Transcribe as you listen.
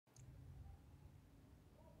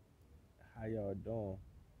How y'all doing?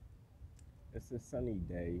 It's a sunny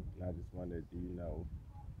day, and I just wanted to,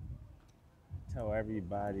 tell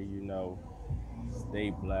everybody, stay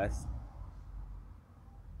blessed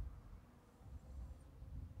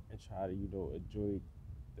and try to, enjoy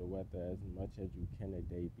the weather as much as you can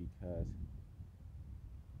today because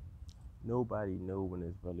nobody know when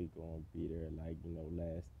it's really going to be there, like,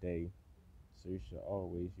 last day. So you should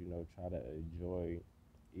always, try to enjoy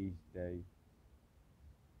each day.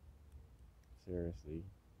 Seriously.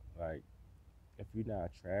 Like, if you're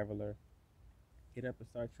not a traveler, get up and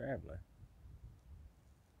start traveling.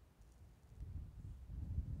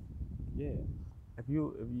 Yeah. If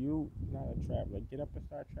you not a traveler, get up and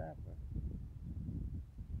start traveling.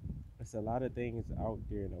 It's a lot of things out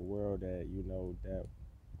there in the world that that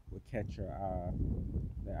would catch your eye.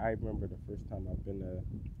 Like I remember the first time I've been to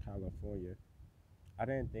California, I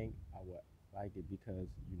didn't think I would like it because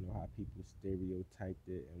you know how people stereotyped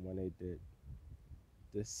it and when they did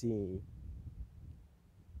the scene.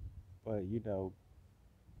 But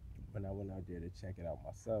when I went out there to check it out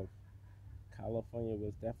myself, California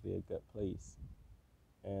was definitely a good place,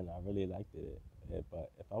 and I really liked it. But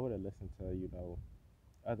if I would have listened to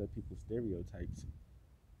other people's stereotypes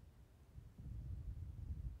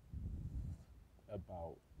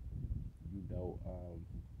about you know um,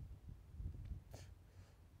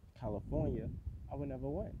 California, I would never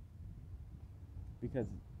went because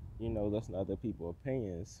listen to other people's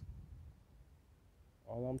opinions.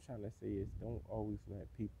 All I'm trying to say is don't always let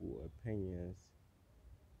people's opinions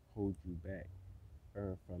hold you back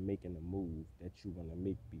or from making a move that you want to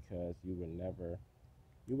make because you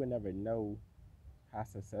would never know how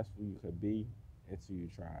successful you could be until you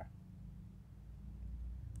try.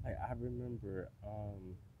 Like I remember,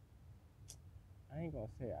 I ain't gonna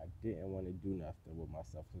say I didn't want to do nothing with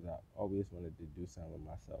myself because I always wanted to do something with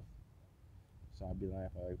myself. So I'd be lying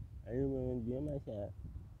if I didn't want to do myself.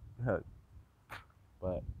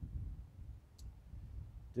 But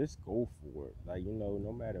just go for it. Like,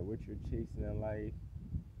 no matter what you're chasing in life,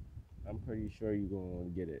 I'm pretty sure you're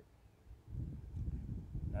going to get it.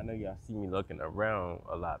 I know y'all see me looking around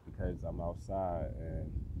a lot because I'm outside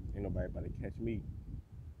and ain't nobody about to catch me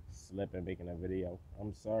slipping making a video.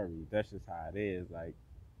 I'm sorry. That's just how it is. Like,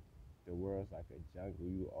 the world's like a jungle.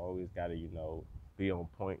 You always got to, be on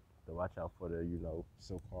point to watch out for the,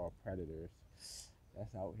 so called predators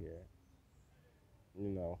that's out here, you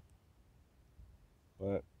know.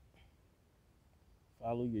 But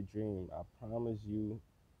follow your dream. I promise you're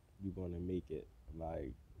going to make it.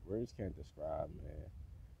 Like, words can't describe, man.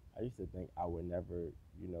 I used to think I would never,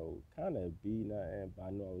 kind of be nothing, but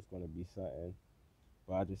I knew I was going to be something.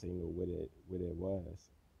 But I just didn't know what it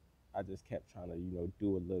was. I just kept trying to,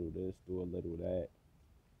 do a little this, do a little that,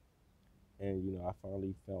 and I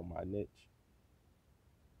finally found my niche.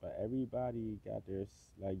 But everybody got their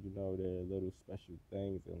their little special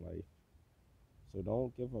things in life. So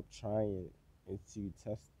don't give up trying until you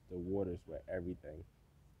test the waters with everything,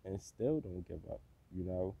 and still don't give up.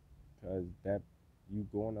 Because that you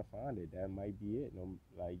going to find it. That might be it. No,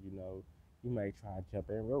 you might try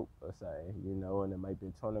jumping rope or something, and it might be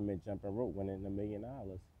a tournament jumping rope winning $1 million,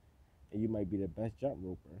 and you might be the best jump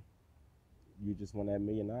roper. You just won that $1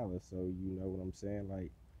 million, so you know what I'm saying.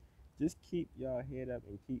 Like, just keep y'all head up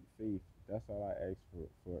and keep faith. That's all I ask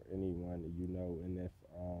for anyone, And if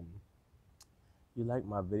you like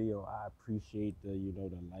my video, I appreciate the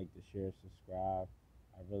like, the share, subscribe.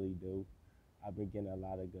 I really do. I've been getting a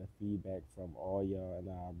lot of good feedback from all y'all, and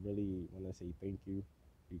I really want to say thank you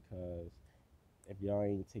because if y'all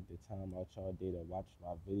ain't take the time out y'all day to watch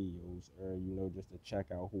my videos or just to check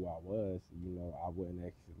out who I was, I wouldn't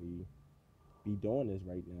actually be doing this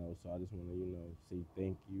right now. So I just want to say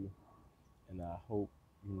thank you, and I hope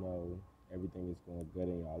you know everything is going good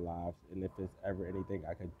in your lives. And if there's ever anything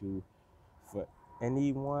I could do for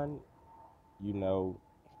anyone, you know,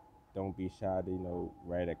 don't be shy to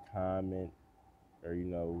write a comment or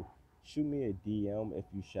shoot me a DM if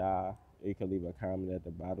you shy. You can leave a comment at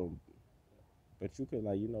the bottom, but you could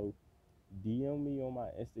DM me on my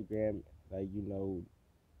Instagram. Like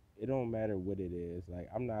it don't matter what it is. Like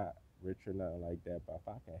I'm not rich or nothing like that, but if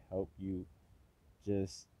I can help you,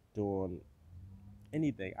 just doing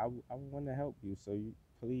anything, I want to help you. So you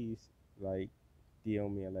please like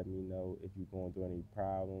DM me and let me know if you're going through any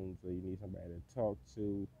problems or you need somebody to talk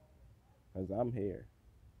to, cause I'm here.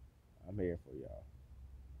 I'm here for y'all.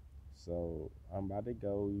 So I'm about to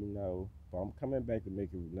go, but I'm coming back to make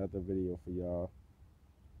another video for y'all.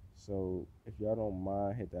 So if y'all don't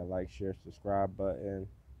mind, hit that like, share, subscribe button,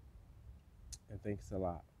 and thanks a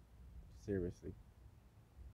lot. Seriously.